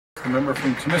The member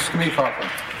from Timiskaming Cochrane.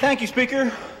 Thank you,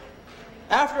 Speaker.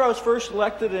 After I was first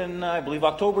elected in, I believe,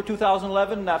 October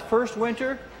 2011, that first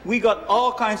winter, we got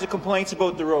all kinds of complaints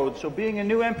about the road. So being a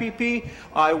new MPP,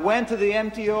 I went to the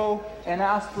MTO and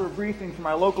asked for a briefing from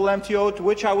my local MTO, to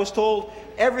which I was told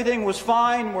everything was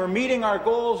fine, we're meeting our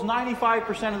goals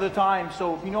 95% of the time.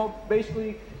 So, you know,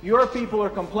 basically, your people are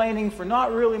complaining for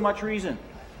not really much reason.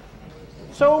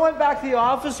 So I went back to the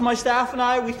office, my staff and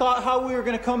I, we thought how we were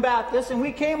going to combat this, and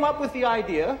we came up with the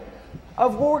idea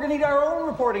of we're going to need our own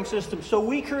reporting system. So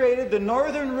we created the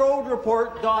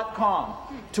northernroadreport.com,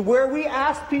 to where we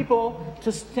asked people to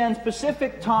send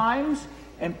specific times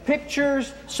and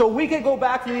pictures so we could go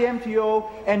back to the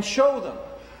MTO and show them.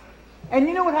 And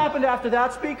you know what happened after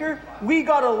that, Speaker? We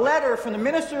got a letter from the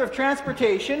Minister of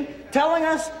Transportation telling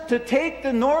us to take the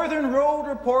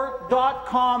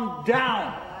northernroadreport.com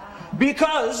down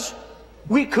because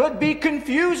we could be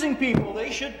confusing people.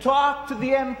 They should talk to the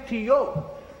MTO.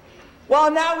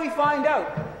 Well, now we find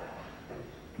out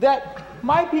that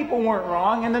my people weren't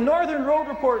wrong and the Northern Road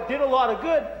Report did a lot of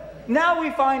good. Now we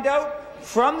find out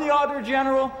from the Auditor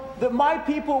General that my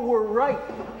people were right.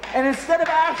 And instead of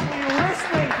actually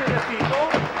listening to the people,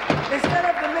 instead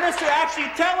of the minister actually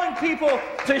telling people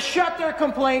to shut their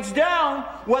complaints down,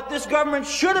 what this government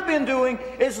should have been doing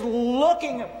is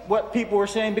looking at what people were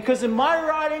saying. Because in my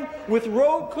riding, with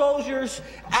road closures,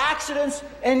 accidents,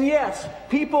 and yes,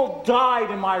 people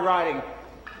died in my riding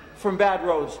from bad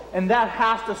roads. And that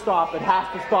has to stop. It has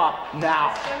to stop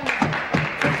now.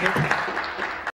 Thank you.